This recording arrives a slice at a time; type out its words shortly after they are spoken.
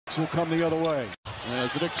Will come the other way.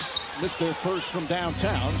 As the Knicks missed their first from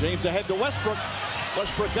downtown, James ahead to Westbrook.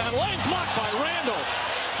 Westbrook down lane, blocked by Randall.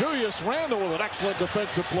 Julius Randall with an excellent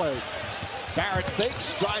defensive play. Barrett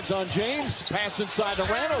fakes, drives on James, pass inside to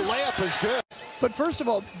Randall, layup is good. But first of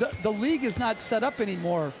all, the league is not set up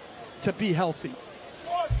anymore to be healthy.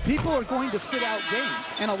 People are going to sit out games,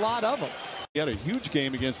 and a lot of them. He had a huge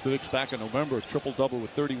game against the Knicks back in November, a triple-double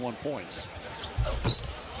with 31 points.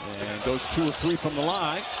 And goes 2 of 3 from the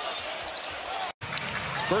line.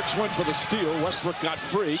 Burks went for the steal. Westbrook got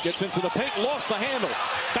free, gets into the paint, lost the handle.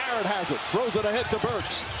 Barrett has it, throws it ahead to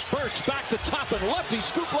Burks. Burks back to top and lefty,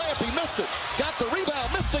 scoop layup, he missed it. Got the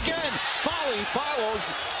rebound, missed again. Foley follows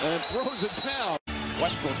and throws it down.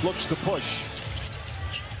 Westbrook looks to push.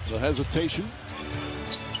 The hesitation.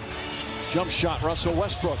 Jump shot, Russell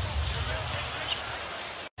Westbrook.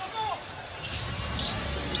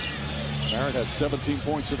 Barrett had 17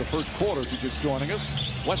 points in the first quarter if you're just joining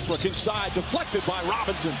us. Westbrook inside, deflected by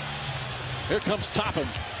Robinson. Here comes Toppin.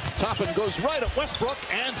 Toppin goes right at Westbrook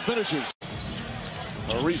and finishes.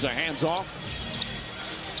 Ariza hands off.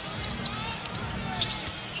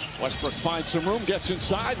 Westbrook finds some room, gets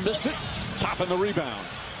inside, missed it. Toppin the rebound.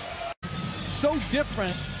 So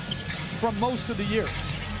different from most of the year.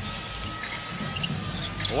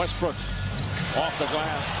 Westbrook off the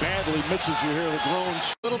glass, badly misses. You hear the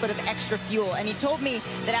groans. A little bit of extra fuel, and he told me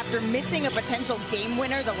that after missing a potential game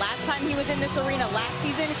winner the last time he was in this arena last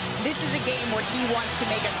season, this is a game where he wants to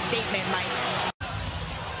make a statement, Mike.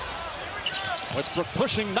 Westbrook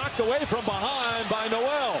pushing, knocked away from behind by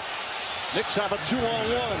Noel. Knicks have a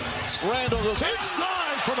 2-on-1. Randall goes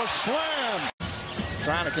inside from a slam.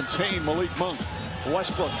 Trying to contain Malik Monk.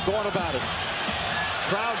 Westbrook thought about it.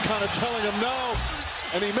 Crowd kind of telling him no.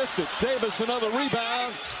 And he missed it. Davis, another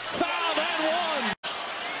rebound. Fouled and one.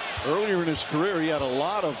 Earlier in his career, he had a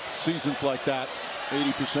lot of seasons like that.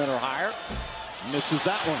 80% or higher. Misses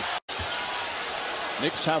that one.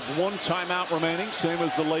 Knicks have 1 timeout remaining, same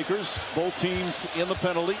as the Lakers. Both teams in the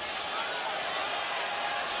penalty.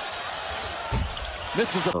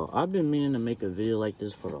 Misses. I've been meaning to make a video like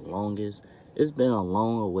this for the longest. It's been a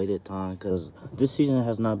long awaited time because this season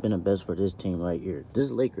has not been the best for this team right here.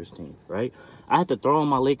 This Lakers team, right? I had to throw on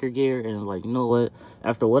my Laker gear and like, you know what?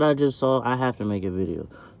 After what I just saw, I have to make a video.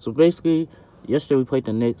 So basically, yesterday we played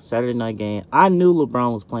the Knicks Saturday night game. I knew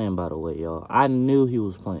LeBron was playing, by the way, y'all. I knew he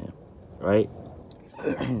was playing, right?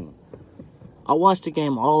 I watched the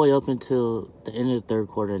game all the way up until the end of the third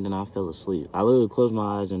quarter and then I fell asleep. I literally closed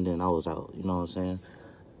my eyes and then I was out. You know what I'm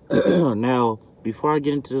saying? Now, before I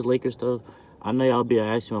get into this Lakers stuff, I know y'all be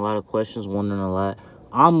asking me a lot of questions, wondering a lot.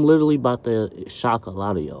 I'm literally about to shock a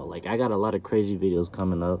lot of y'all. Like, I got a lot of crazy videos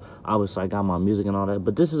coming up. Obviously, I got my music and all that.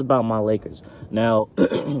 But this is about my Lakers. Now,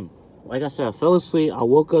 like I said, I fell asleep. I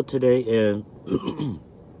woke up today, and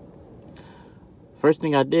first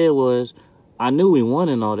thing I did was, I knew we won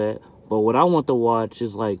and all that. But what I want to watch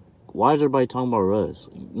is, like, why is everybody talking about Russ?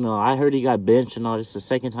 You know, I heard he got benched and all this. The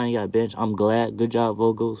second time he got benched. I'm glad. Good job,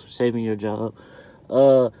 Vogel, saving your job.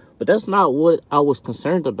 But that's not what I was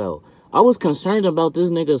concerned about. I was concerned about this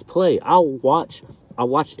nigga's play. I watch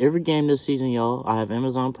every game this season, y'all. I have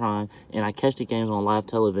Amazon Prime, and I catch the games on live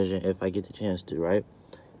television if I get the chance to, right?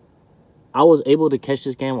 I was able to catch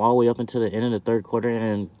this game all the way up until the end of the third quarter,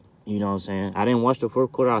 and you know what I'm saying? I didn't watch the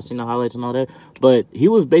fourth quarter. I seen the highlights and all that. But he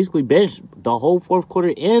was basically benched the whole fourth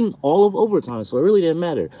quarter and all of overtime, so it really didn't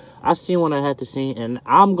matter. I seen what I had to see, and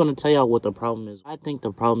I'm going to tell y'all what the problem is. I think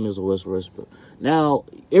the problem is Westbrook. Now,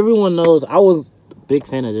 everyone knows I was a big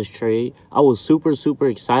fan of this trade. I was super, super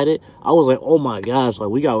excited. I was like, oh, my gosh, like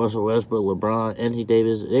we got Russell Westbrook, LeBron, Anthony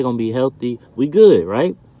Davis. They're going to be healthy. We good,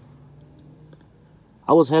 right?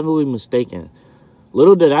 I was heavily mistaken.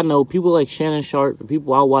 Little did I know, people like Shannon Sharp, the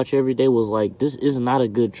people I watch every day was like, this is not a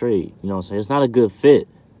good trade. You know what I'm saying? It's not a good fit.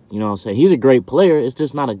 You know what I'm saying? He's a great player. It's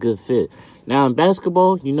just not a good fit. Now, in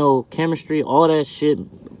basketball, you know, chemistry, all that shit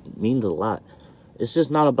means a lot. It's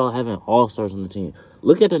just not about having all-stars on the team.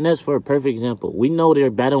 Look at the Nets for a perfect example. We know they're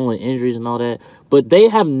battling with injuries and all that, but they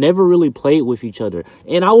have never really played with each other.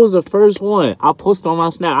 And I was the first one. I posted on my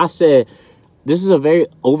Snap. I said, this is a very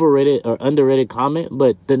overrated or underrated comment,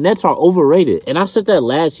 but the Nets are overrated. And I said that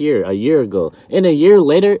last year, a year ago. And a year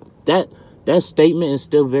later, that statement is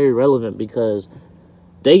still very relevant because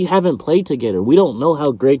they haven't played together. We don't know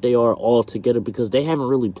how great they are all together because they haven't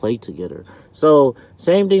really played together. So,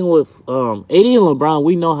 same thing with AD and LeBron.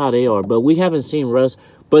 We know how they are, but we haven't seen Russ.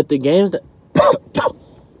 But the games that...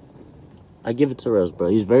 I give it to Russ, bro.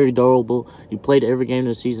 He's very durable. He played every game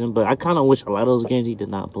this season, but I kind of wish a lot of those games he did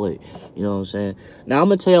not play. You know what I'm saying? Now, I'm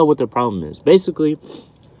going to tell y'all what the problem is. Basically,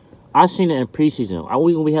 I seen it in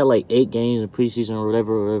preseason. We had like 8 games in preseason or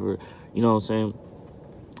whatever. You know what I'm saying?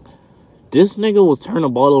 This nigga was turning the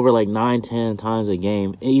ball over like 9-10 times a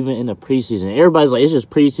game, even in the preseason. Everybody's like, it's just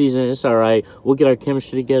preseason. It's all right. We'll get our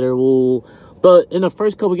chemistry together. But in the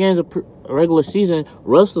first couple games of regular season,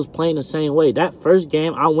 Russ was playing the same way. That first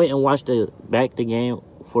game, I went and watched the game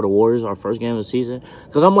for the Warriors, our first game of the season.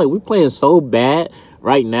 Because I'm like, we're playing so bad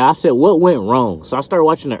right now. I said, what went wrong? So I started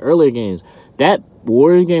watching the earlier games. That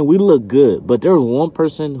Warriors game, we looked good. But there was one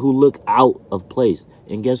person who looked out of place.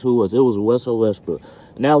 And guess who it was? It was Russell Westbrook.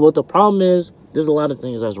 Now, what the problem is, there's a lot of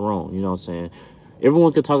things that's wrong. You know what I'm saying?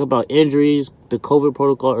 Everyone could talk about injuries, the COVID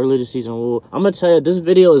protocol earlier this season. Well, I'm going to tell you, this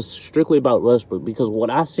video is strictly about Westbrook. Because what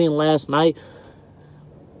I seen last night,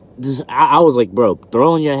 I was like, bro,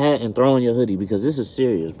 throw on your hat and throw on your hoodie. Because this is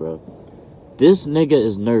serious, bro. This nigga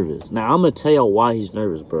is nervous. Now, I'm going to tell you why he's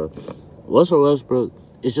nervous, bro. Russell Westbrook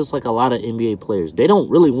is just like a lot of NBA players. They don't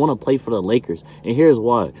really want to play for the Lakers. And here's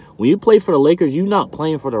why. When you play for the Lakers, you're not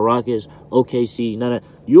playing for the Rockets, OKC, none of that.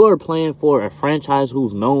 You are playing for a franchise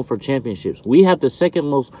who's known for championships. We have the second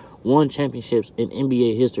most won championships in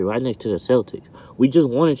NBA history, right next to the Celtics. We just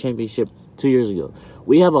won a championship 2 years ago.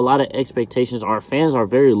 We have a lot of expectations. Our fans are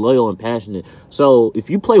very loyal and passionate. So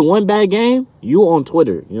if you play one bad game, you on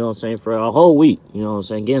Twitter, you know what I'm saying, for a whole week, you know what I'm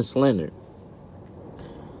saying, getting slandered.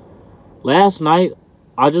 Last night,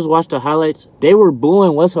 I just watched the highlights. They were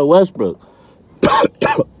booing Russell Westbrook.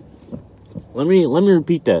 Let me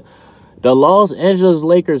repeat that. The Los Angeles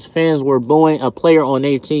Lakers fans were booing a player on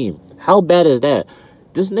their team. How bad is that?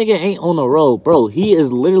 This nigga ain't on the road, bro. He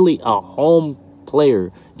is literally a home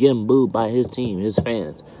player getting booed by his team, his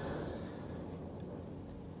fans.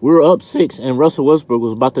 We were up 6, and Russell Westbrook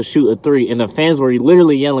was about to shoot a 3, and the fans were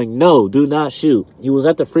literally yelling, no, do not shoot. He was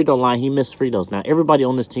at the free throw line. He missed free throws. Now, everybody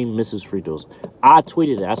on this team misses free throws. I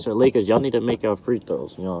tweeted it. I said, Lakers, y'all need to make your free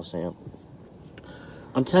throws. You know what I'm saying?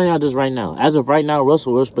 I'm telling y'all this right now. As of right now,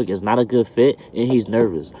 Russell Westbrook is not a good fit, and he's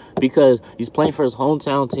nervous because he's playing for his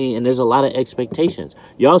hometown team, and there's a lot of expectations.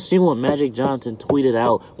 Y'all seen what Magic Johnson tweeted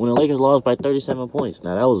out when the Lakers lost by 37 points.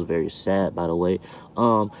 Now, that was very sad, by the way.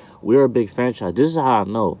 We're a big franchise. This is how I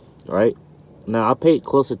know, right? Now, I paid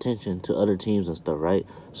close attention to other teams and stuff, right?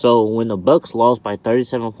 So, when the Bucks lost by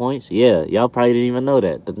 37 points, yeah, y'all probably didn't even know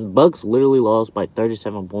that. The Bucks literally lost by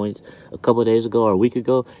 37 points a couple of days ago or a week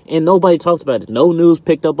ago, and nobody talked about it. No news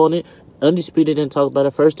picked up on it. Undisputed didn't talk about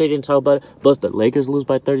it. First Day didn't talk about it. But if the Lakers lose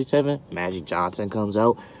by 37, Magic Johnson comes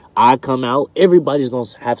out. I come out. Everybody's going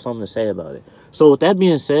to have something to say about it. So, with that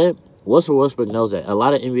being said, Russell Westbrook knows that. A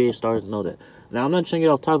lot of NBA stars know that. Now, I'm not trying to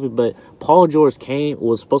get off topic, but Paul George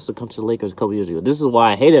was supposed to come to the Lakers a couple years ago. This is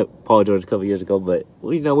why I hated Paul George a couple years ago, but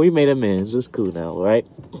we made amends. It's cool now, right?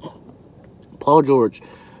 Paul George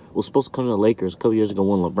was supposed to come to the Lakers a couple years ago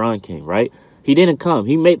when LeBron came, right? He didn't come.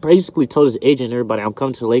 He basically told his agent and everybody, I'm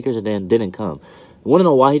coming to the Lakers, and then didn't come. You want to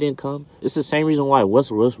know why he didn't come? It's the same reason why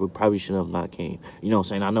Russell Westbrook probably should have not came. You know what I'm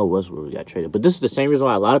saying? I know Westbrook got traded, but this is the same reason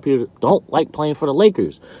why a lot of people don't like playing for the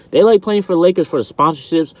Lakers. They like playing for the Lakers for the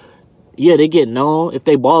sponsorships. Yeah, they get known. If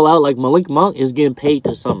they ball out, like Malik Monk is getting paid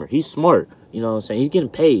this summer. He's smart. You know what I'm saying? He's getting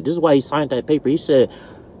paid. This is why he signed that paper. He said,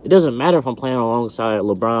 it doesn't matter if I'm playing alongside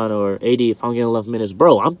LeBron or AD if I'm getting enough minutes.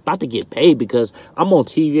 Bro, I'm about to get paid because I'm on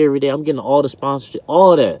TV every day. I'm getting all the sponsorship,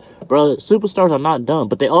 all that. Bro, superstars are not dumb.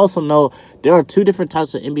 But they also know there are 2 different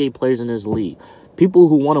types of NBA players in this league. People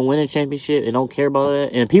who want to win a championship and don't care about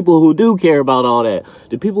that, and people who do care about all that.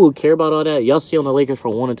 The people who care about all that, y'all see on the Lakers for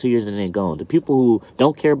 1 or 2 years and then gone. The people who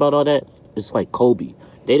don't care about all that, it's like Kobe.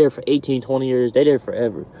 They there for 18, 20 years. They there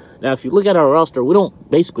forever. Now, if you look at our roster, we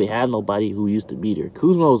don't basically have nobody who used to be there.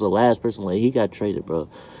 Kuzma was the last person. Like, he got traded, bro.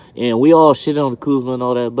 And we all shit on Kuzma and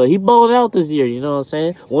all that. But he balled out this year, you know what I'm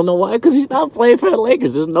saying? Wanna know why? Because he's not playing for the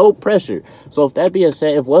Lakers. There's no pressure. So, if that being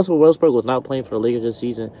said, if Russell Westbrook was not playing for the Lakers this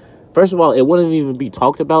season, first of all, it wouldn't even be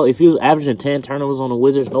talked about. If he was averaging 10 turnovers on the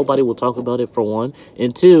Wizards, nobody would talk about it, for one.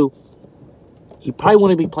 And two, he probably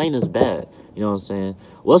wouldn't be playing as bad. You know what I'm saying?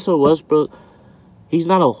 Russell Westbrook, he's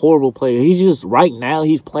not a horrible player. He's just, right now,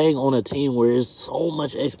 he's playing on a team where there's so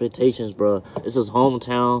much expectations, bro. It's his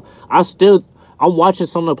hometown. I'm watching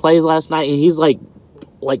some of the plays last night, and he's like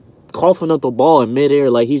coughing up the ball in midair.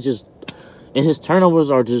 Like, he's just, and his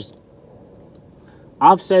turnovers are just,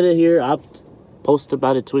 I've said it here. I've posted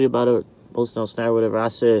about it, tweeted about it, posted on Snap or whatever. I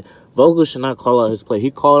said, Vogel should not call out his play. He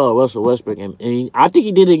called out Russell Westbrook, and I think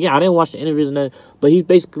he did it again. I didn't watch the interviews and that, but he's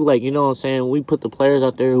basically like, you know what I'm saying, we put the players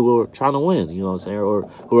out there who are trying to win, you know what I'm saying, or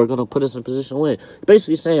who are going to put us in position to win.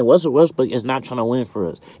 Basically saying Russell Westbrook is not trying to win for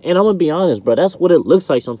us. And I'm going to be honest, bro, that's what it looks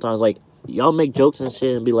like sometimes. Like, y'all make jokes and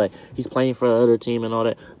shit and be like, he's playing for the other team and all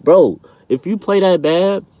that. Bro, if you play that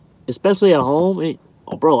bad, especially at home,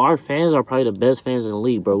 bro, our fans are probably the best fans in the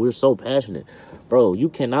league, bro. We're so passionate. Bro, you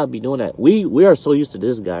cannot be doing that. We are so used to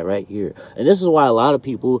this guy right here. And this is why a lot of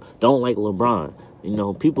people don't like LeBron. You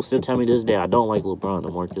know, people still tell me this day I don't like LeBron no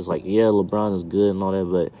more. It's like, yeah, LeBron is good and all that,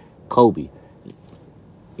 but Kobe.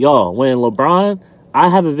 Y'all, when LeBron, I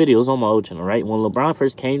have a video, it's on my old channel, right? When LeBron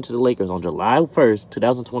first came to the Lakers on July 1st,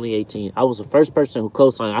 2018, I was the first person who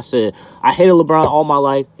co-signed. I said, I hated LeBron all my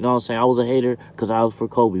life. You know what I'm saying? I was a hater because I was for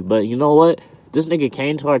Kobe. But you know what? This nigga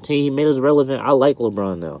came to our team. He made us relevant. I like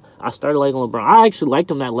LeBron now. I started liking LeBron. I actually liked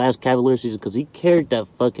him that last Cavaliers season because he carried that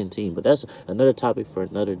fucking team. But that's another topic for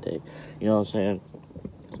another day. You know what I'm saying?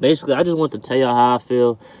 Basically, I just want to tell y'all how I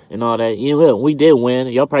feel and all that. You know, we did win.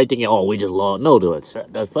 Y'all probably thinking, oh, we just lost. No, dude.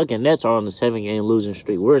 The fucking Nets are on the 7-game losing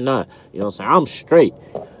streak. We're not. You know what I'm saying? I'm straight.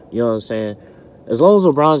 You know what I'm saying? As long as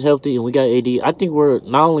LeBron's healthy and we got AD, I think we're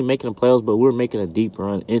not only making the playoffs, but we're making a deep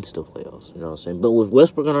run into the playoffs. You know what I'm saying? But with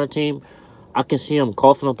Westbrook on our team, I can see him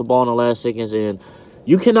coughing up the ball in the last seconds, and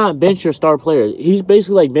you cannot bench your star player. He's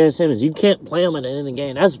basically like Ben Simmons. You can't play him at the end of the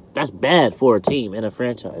game. That's bad for a team and a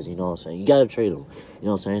franchise, you know what I'm saying? You got to trade him, you know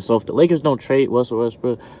what I'm saying? So if the Lakers don't trade Russell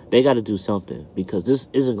Westbrook, they got to do something because this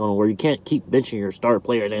isn't going to work. You can't keep benching your star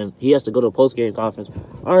player, and then he has to go to a post-game conference.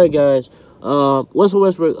 All right, guys, Russell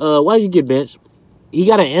Westbrook, why did you get benched? He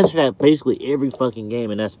got to answer that basically every fucking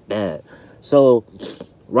game, and that's bad. So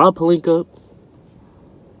Rob Pelinka,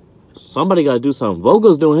 somebody got to do something.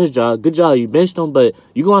 Vogel's doing his job. Good job. You benched him, but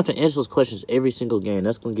you're going to have to answer those questions every single game.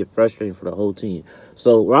 That's going to get frustrating for the whole team.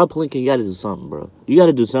 So, Rob Pelinka, you got to do something, bro. You got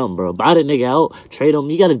to do something, bro. Buy that nigga out. Trade him.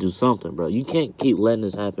 You got to do something, bro. You can't keep letting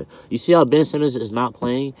this happen. You see how Ben Simmons is not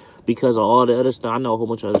playing because of all the other stuff? I know a whole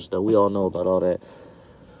bunch of other stuff. We all know about all that.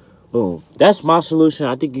 Boom. That's my solution.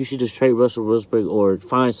 I think you should just trade Russell Westbrook or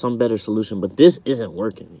find some better solution. But this isn't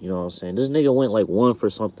working. You know what I'm saying? This nigga went like 1 for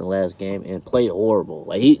something last game and played horrible.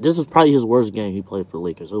 Like this is probably his worst game he played for the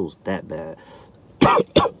Lakers. It was that bad.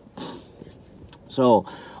 So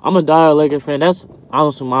I'm a diehard Lakers fan. That's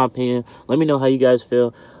honestly my opinion. Let me know how you guys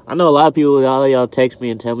feel. I know a lot of people, all y'all text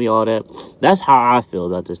me and tell me all that. That's how I feel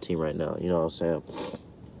about this team right now. You know what I'm saying?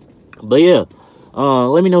 But yeah.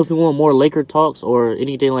 Let me know if you want more Laker talks or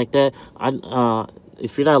anything like that.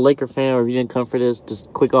 If you're not a Laker fan or if you didn't come for this,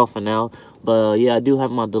 just click off for now. But yeah, I do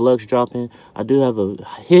have my deluxe dropping. I do have a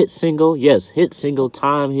hit single. Yes, hit single,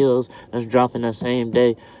 Time Heals. That's dropping that same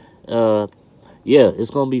day. Yeah, it's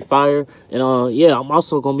going to be fire. And yeah, I'm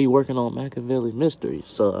also going to be working on Machiavelli Mysteries.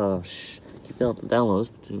 So, keep that on the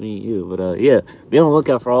downloads between me and you. But yeah, be on the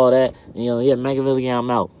lookout for all that. And, yeah, Machiavelli,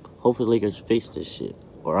 I'm out. Hopefully Lakers fix this shit.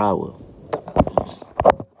 Or I will.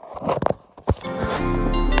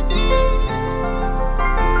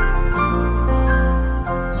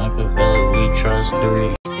 Machiavelli, we trust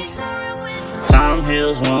 3.